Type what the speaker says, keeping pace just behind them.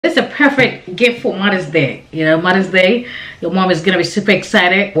It's a perfect gift for Mother's Day. You know, Mother's Day, your mom is gonna be super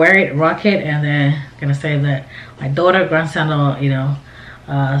excited, wear it, rock it, and then gonna say that my daughter, grandson,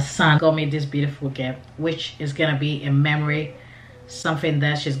 or son got me this beautiful gift, which is gonna be a memory, something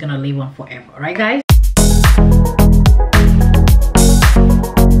that she's gonna live on forever. Right, guys?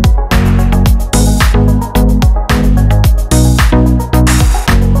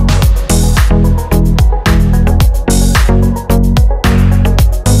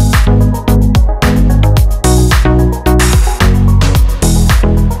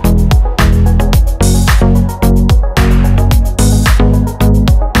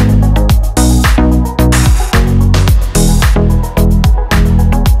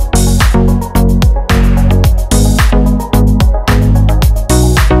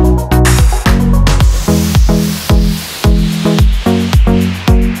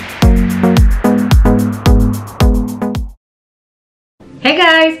 Hey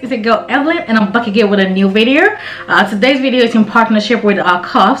guys, it's your girl Evelyn and I'm back again with a new video. Today's video is in partnership with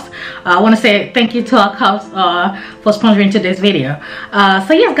OurCuffs. I want to say thank you to OurCuffs for sponsoring today's video.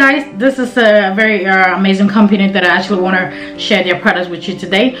 So yes guys, this is a very amazing company that I actually want to share their products with you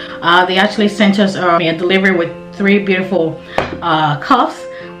today. They actually sent us a delivery with 3 beautiful cuffs,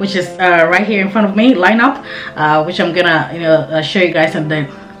 which is right here in front of me, line up, which I'm gonna show you guys and then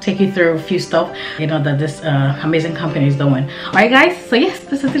take you through a few stuff that this amazing company is doing. All right guys, so yes,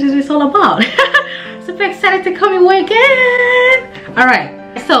 this is what it's all about. Super excited to come your way again. All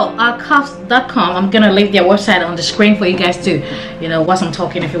right, so OurCuffs.com, I'm gonna leave their website on the screen for you guys to whilst I'm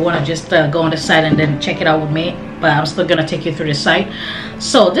talking, if you want to just go on the site and then check it out with me, but I'm still gonna take you through the site.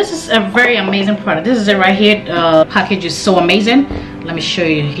 So this is a very amazing product. This is it right here. Package is so amazing. Let me show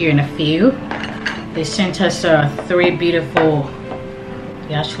you here in a few. They sent us 3 beautiful,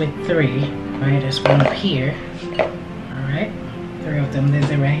 actually 3, right? There's one up here. All right, 3 of them. There's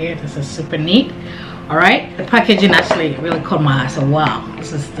it right here. This is super neat. All right, the packaging actually really caught my eye. So wow,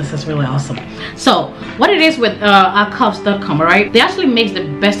 this is really awesome. So what it is with OurCuffs.com, all right, they actually makes the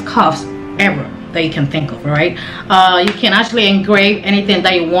best cuffs ever that you can think of. All right, you can actually engrave anything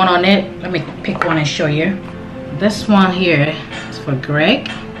that you want on it. Let me pick one and show you. This one here is for Greg.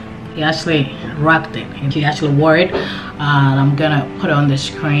 He actually rocked it and he actually wore it. I'm gonna put it on the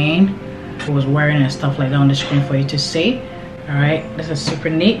screen. He was wearing it and stuff like that on the screen for you to see. All right, this is super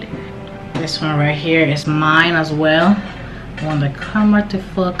neat. This one right here is mine as well. I want the camera to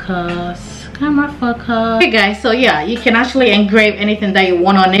focus. Camera focus. Okay guys, so yeah, you can actually engrave anything that you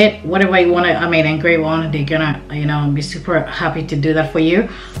want on it, whatever you want to engrave on. They're gonna be super happy to do that for you.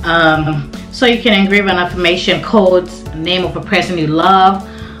 So you can engrave an affirmation, codes, name of a person you love,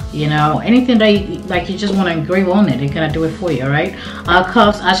 anything that you just want to engrave on it, they're gonna do it for you. All right,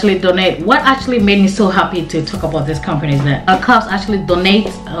 OurCuffs actually donate. What actually made me so happy to talk about this company is that OurCuffs actually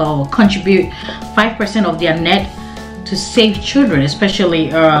donate or contribute 5% of their net to save children, especially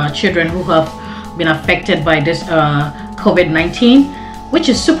children who have been affected by this COVID-19, which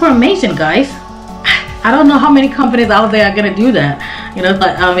is super amazing, guys. I don't know how many companies out there are gonna do that,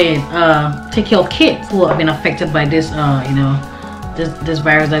 but take your kids who have been affected by this this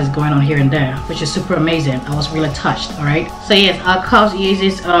virus that is going on here and there, which is super amazing. I was really touched. All right, so yes, OurCuffs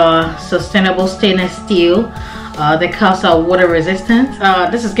uses sustainable stainless steel. The cuffs are water resistant.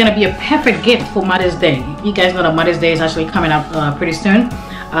 This is gonna be a perfect gift for Mother's Day. You guys know that Mother's Day is actually coming up pretty soon.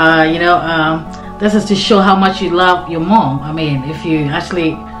 This is to show how much you love your mom. I mean, if you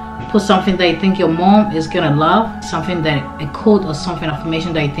actually put something that you think your mom is gonna love, something that a quote or something,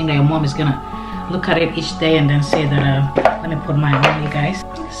 affirmation that you think that your mom is gonna look at it each day and then say that let me put mine on, you guys.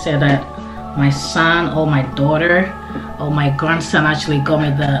 Say that my son or my daughter or my grandson actually got me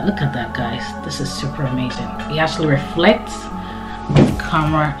the, look at that guys, this is super amazing. It actually reflects. The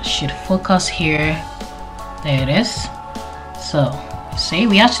camera should focus here. There it is. So see,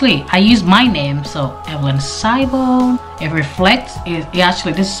 I use my name, so Evelyn Seibels. It reflects. It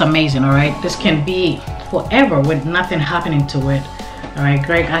actually, this is amazing. All right, this can be forever with nothing happening to it. All right,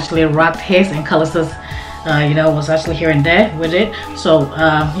 Greg actually rocked his, and Callistus was actually here and there with it. So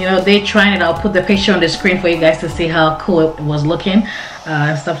they trying it. I'll put the picture on the screen for you guys to see how cool it was looking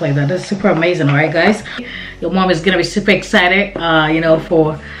and stuff like that. That's super amazing. All right guys, your mom is gonna be super excited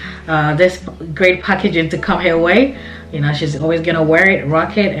for this great packaging to come her way. She's always gonna wear it,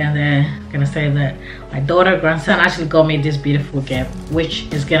 rock it, and then gonna say that my daughter, grandson actually got me this beautiful gift, which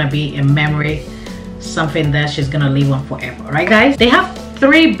is gonna be a memory, something that she's gonna live on forever. All right guys, they have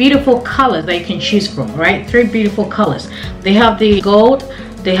 3 beautiful colors that you can choose from. Right, 3 beautiful colors. They have the gold,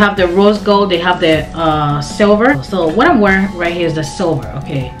 they have the rose gold, they have the silver. So what I'm wearing right here is the silver.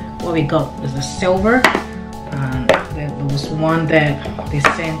 Okay, what we got is the silver, and the was one that they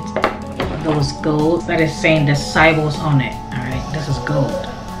sent that was gold that is saying the Seibels on it. All right, this is gold.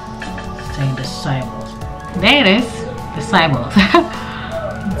 It's saying the Seibels. There it is, the Seibels.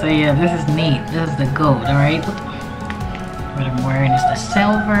 So yeah, this is neat. This is the gold. All right. What I'm wearing is the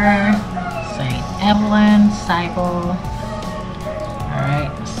silver. Saying Evelyn, Seibels. All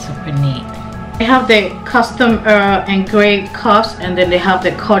right, super neat. They have the custom engraved cuffs, and then they have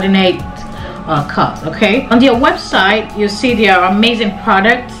the coordinate cuffs. Okay, on their website you see their amazing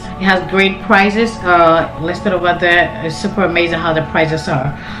products. It has great prices listed over there. It's super amazing how the prices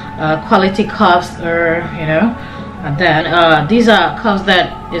are. Quality cuffs, or you know, that these are cuffs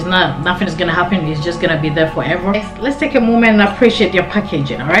that is nothing is gonna happen. It's just gonna be there forever. Let's take a moment and appreciate your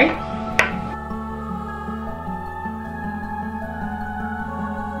packaging. All right.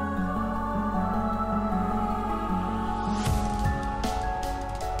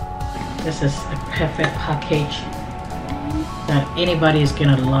 This is a perfect package that anybody is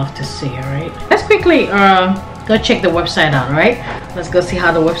gonna love to see. All right, let's quickly go check the website out. All right, let's go see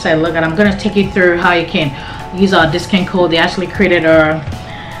how the website look. And I'm gonna take you through how you can use our discount code. They actually created an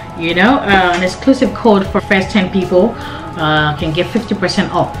exclusive code for first 10 people can get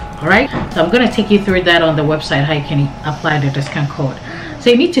 50% off. All right, so I'm gonna take you through that on the website, how you can apply the discount code. So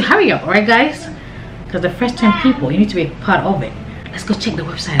you need to hurry up, all right guys, because the first 10 people, you need to be part of it. Let's go check the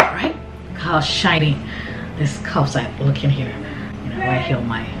website out. All right, how shiny this cuffs are looking here, you know, right here on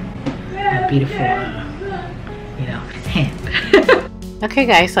my beautiful hand. Okay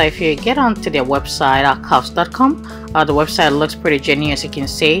guys, so if you get onto their website, OurCuffs.com, the website looks pretty genuine. As you can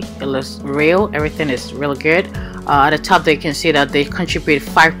see, it looks real. Everything is really good. At the top there you can see that they contribute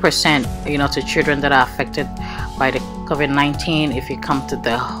 5%, you know, to children that are affected by the COVID-19. If you come to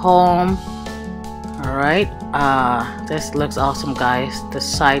the home, all right, this looks awesome guys. The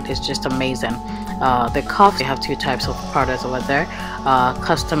site is just amazing. The cuffs, they have two types of products over there.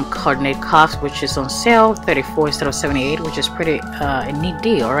 Custom coordinate cuffs, which is on sale 34 instead of 78, which is pretty a neat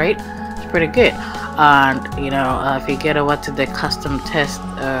deal. All right, it's pretty good. And you know, if you get over to the custom test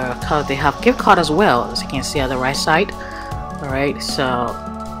cuff, they have gift card as well, as you can see on the right side. All right, so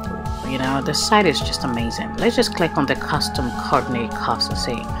you know, the site is just amazing. Let's just click on the custom coordinate cuffs and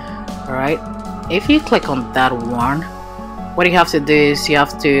see. All right, if you click on that one, what you have to do is you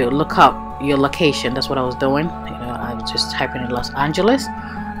have to look up your location. That's what I was doing. You know, I'm just typing in Los Angeles,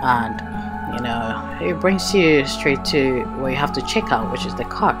 and you know, it brings you straight to where you have to check out, which is the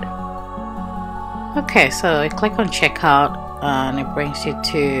card. Okay, so I click on checkout and it brings you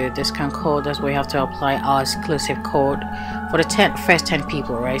to discount code. That's where you have to apply our exclusive code for the first 10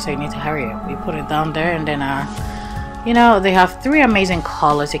 people, right? So you need to hurry up. You put it down there, and then you know, they have 3 amazing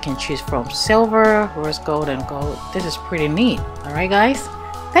colors you can choose from: silver, rose gold, and gold. This is pretty neat. All right guys,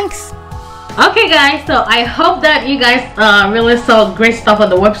 thanks. Okay guys, so I hope that you guys really saw great stuff on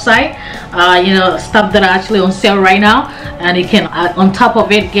the website. You know, stuff that are actually on sale right now, and you can on top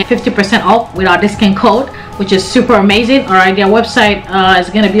of it get 50% off with our discount code, which is super amazing. All right, their website is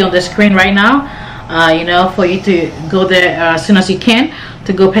going to be on the screen right now, you know, for you to go there as soon as you can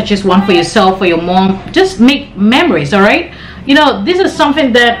to go purchase one for yourself, for your mom. Just make memories. All right, you know, this is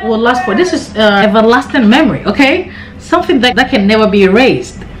something that will last for, this is everlasting memory. Okay, something that can never be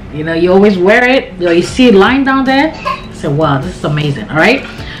erased. You know, you always wear it, you know, you see it lying down there, so wow, this is amazing. All right,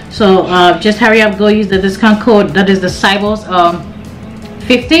 so just hurry up, go use the discount code. That is the Seibels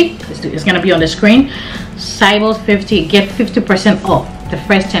 50. It's gonna be on the screen. Seibels 50, get 50% off the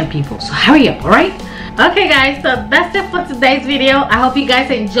first 10 people, so hurry up. All right, okay guys, so that's it for today's video. I hope you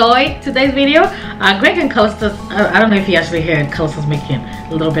guys enjoyed today's video. Greg and Callistus, I don't know if you actually heard Callistus making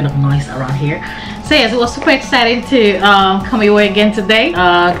a little bit of noise around here. So yes, it was super exciting to come your way again today.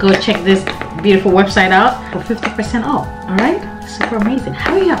 Go check this beautiful website out for 50% off. All right, super amazing.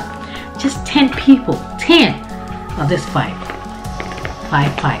 Hurry up, just 10 people. 10. Oh, this 5,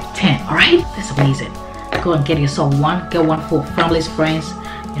 10. All right, that's amazing. Go and get yourself one. Get one for families, friends,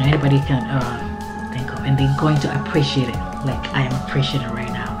 you know, anybody you can think of, and they're going to appreciate it like I am appreciating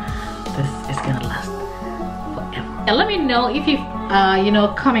right now. This is gonna last forever. And let me know if you you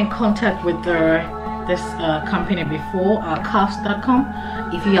know, come in contact with this company before,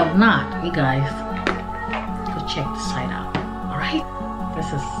 OurCuffs.com. If you have not, you guys go check the site out. All right,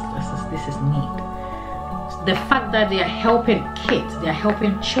 this is neat. The fact that they are helping kids, they are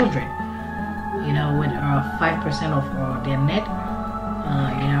helping children, you know, with 5% of their net,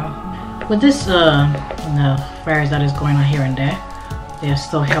 you know, with this you know, virus that is going on here and there, they are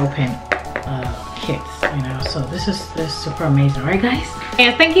still helping kids, you know. So this is super amazing. All right guys,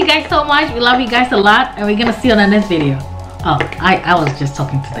 and thank you guys so much. We love you guys a lot, and we're gonna see you on the next video. Oh, I was just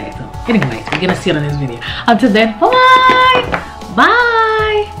talking today. So anyway, we're gonna see you on this video. Until then, bye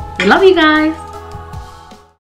bye. We love you guys.